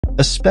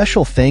A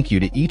special thank you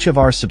to each of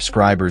our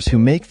subscribers who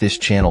make this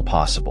channel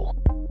possible.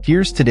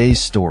 Here's today's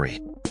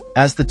story.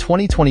 As the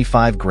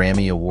 2025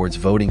 Grammy Awards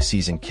voting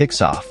season kicks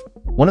off,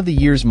 one of the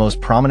year's most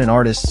prominent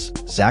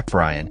artists,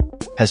 Bryan,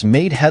 has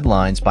made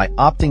headlines by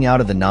opting out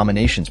of the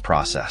nominations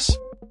process.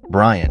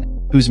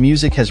 Bryan, whose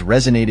music has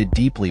resonated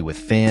deeply with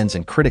fans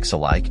and critics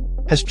alike,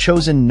 has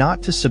chosen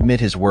not to submit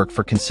his work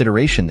for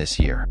consideration this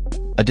year,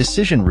 a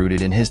decision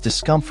rooted in his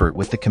discomfort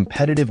with the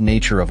competitive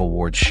nature of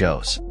awards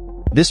shows.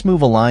 This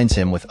move aligns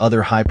him with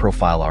other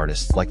high-profile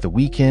artists like The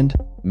Weeknd,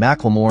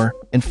 Macklemore,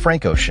 and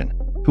Frank Ocean,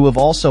 who have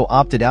also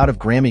opted out of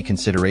Grammy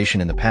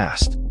consideration in the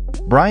past.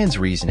 Bryan's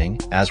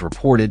reasoning, as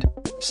reported,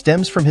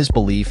 stems from his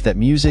belief that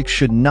music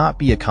should not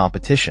be a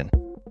competition,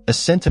 a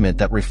sentiment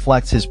that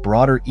reflects his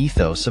broader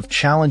ethos of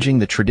challenging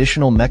the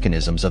traditional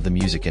mechanisms of the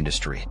music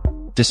industry.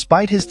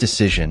 Despite his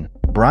decision,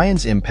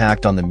 Bryan's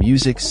impact on the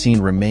music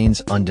scene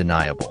remains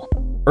undeniable.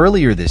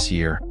 Earlier this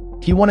year,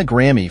 he won a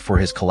Grammy for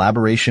his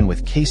collaboration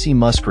with Kacey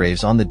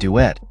Musgraves on the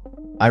duet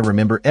I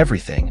Remember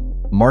Everything,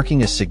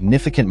 marking a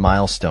significant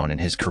milestone in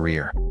his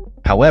career.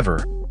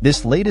 However,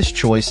 this latest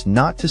choice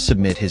not to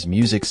submit his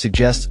music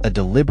suggests a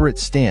deliberate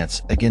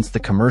stance against the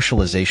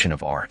commercialization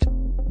of art.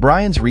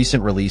 Bryan's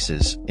recent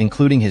releases,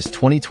 including his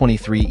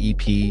 2023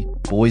 EP,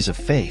 Boys of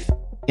Faith,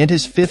 and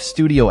his fifth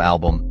studio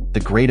album, The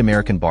Great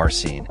American Bar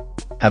Scene,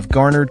 have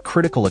garnered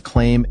critical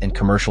acclaim and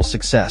commercial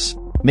success,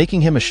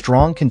 making him a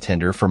strong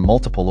contender for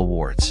multiple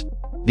awards.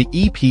 The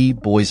EP,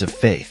 Boys of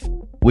Faith,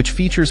 which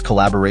features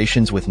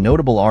collaborations with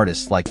notable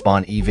artists like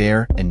Bon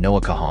Iver and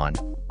Noah Kahan,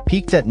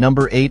 peaked at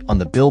number 8 on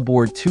the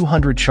Billboard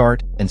 200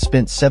 chart and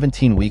spent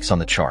 17 weeks on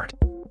the chart.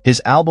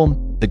 His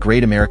album, The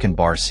Great American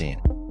Bar Scene,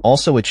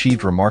 also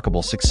achieved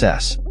remarkable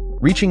success,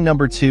 reaching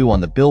number 2 on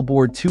the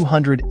Billboard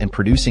 200 and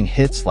producing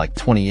hits like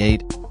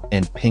 28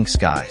 and Pink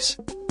Skies.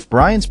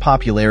 Bryan's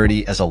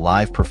popularity as a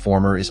live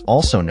performer is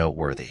also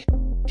noteworthy.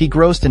 He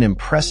grossed an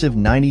impressive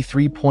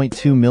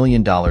 $93.2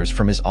 million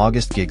from his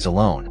August gigs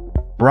alone.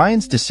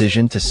 Bryan's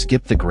decision to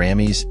skip the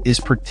Grammys is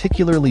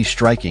particularly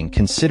striking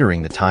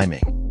considering the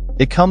timing.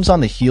 It comes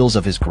on the heels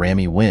of his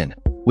Grammy win,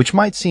 which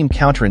might seem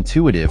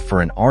counterintuitive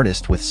for an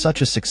artist with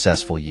such a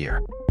successful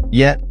year.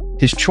 Yet,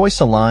 his choice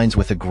aligns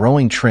with a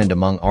growing trend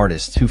among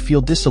artists who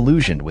feel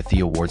disillusioned with the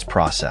awards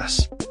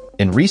process.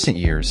 In recent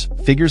years,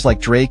 figures like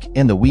Drake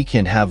and The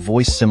Weeknd have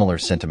voiced similar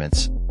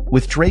sentiments,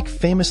 with Drake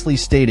famously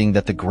stating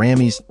that the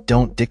Grammys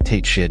don't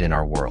dictate shit in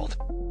our world.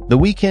 The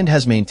Weeknd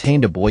has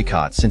maintained a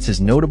boycott since his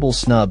notable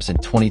snubs in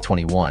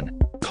 2021,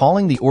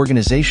 calling the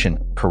organization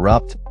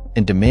corrupt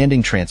and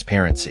demanding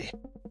transparency.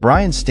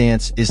 Bryan's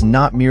stance is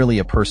not merely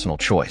a personal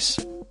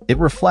choice. It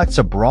reflects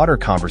a broader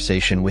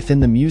conversation within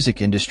the music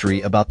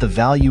industry about the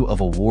value of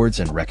awards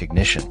and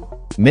recognition.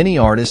 Many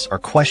artists are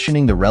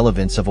questioning the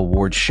relevance of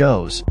award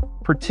shows,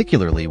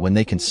 particularly when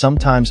they can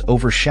sometimes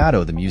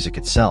overshadow the music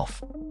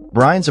itself.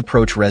 Bryan's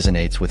approach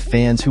resonates with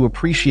fans who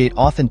appreciate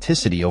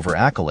authenticity over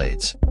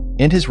accolades,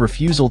 and his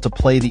refusal to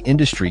play the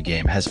industry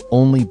game has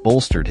only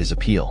bolstered his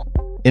appeal.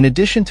 In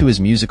addition to his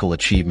musical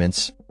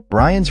achievements,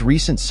 Bryan's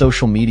recent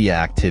social media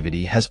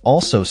activity has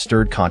also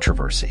stirred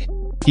controversy.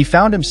 He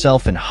found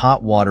himself in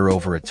hot water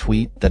over a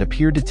tweet that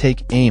appeared to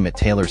take aim at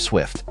Taylor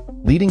Swift,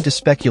 leading to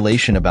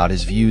speculation about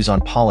his views on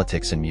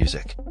politics and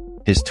music.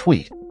 His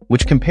tweet,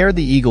 which compared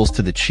the Eagles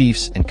to the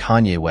Chiefs and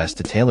Kanye West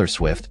to Taylor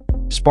Swift,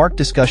 sparked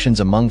discussions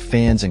among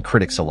fans and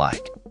critics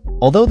alike.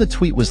 Although the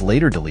tweet was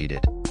later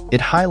deleted, it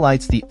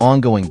highlights the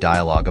ongoing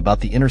dialogue about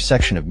the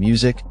intersection of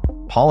music,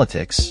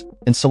 politics,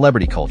 and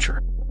celebrity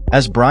culture.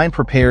 As Bryan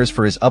prepares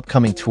for his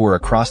upcoming tour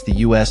across the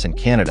US and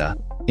Canada,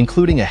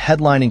 including a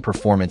headlining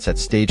performance at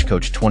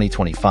Stagecoach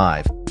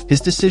 2025,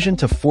 his decision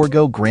to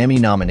forego Grammy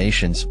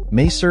nominations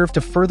may serve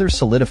to further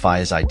solidify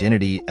his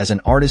identity as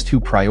an artist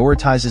who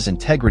prioritizes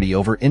integrity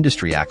over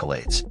industry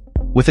accolades.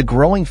 With a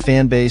growing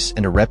fanbase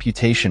and a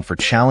reputation for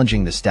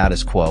challenging the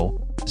status quo,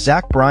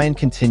 Bryan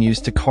continues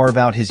to carve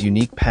out his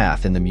unique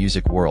path in the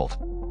music world,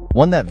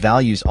 one that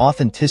values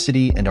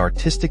authenticity and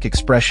artistic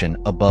expression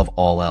above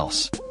all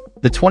else.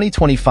 The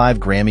 2025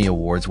 Grammy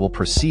Awards will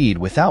proceed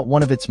without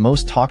one of its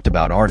most talked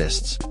about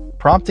artists,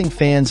 prompting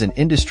fans and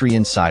industry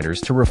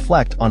insiders to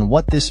reflect on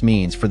what this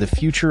means for the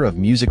future of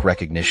music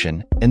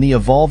recognition and the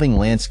evolving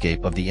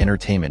landscape of the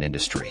entertainment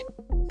industry.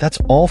 That's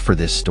all for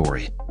this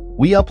story.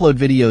 We upload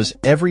videos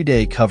every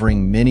day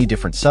covering many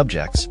different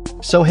subjects,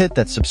 so hit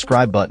that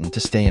subscribe button to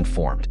stay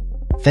informed.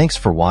 Thanks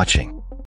for watching.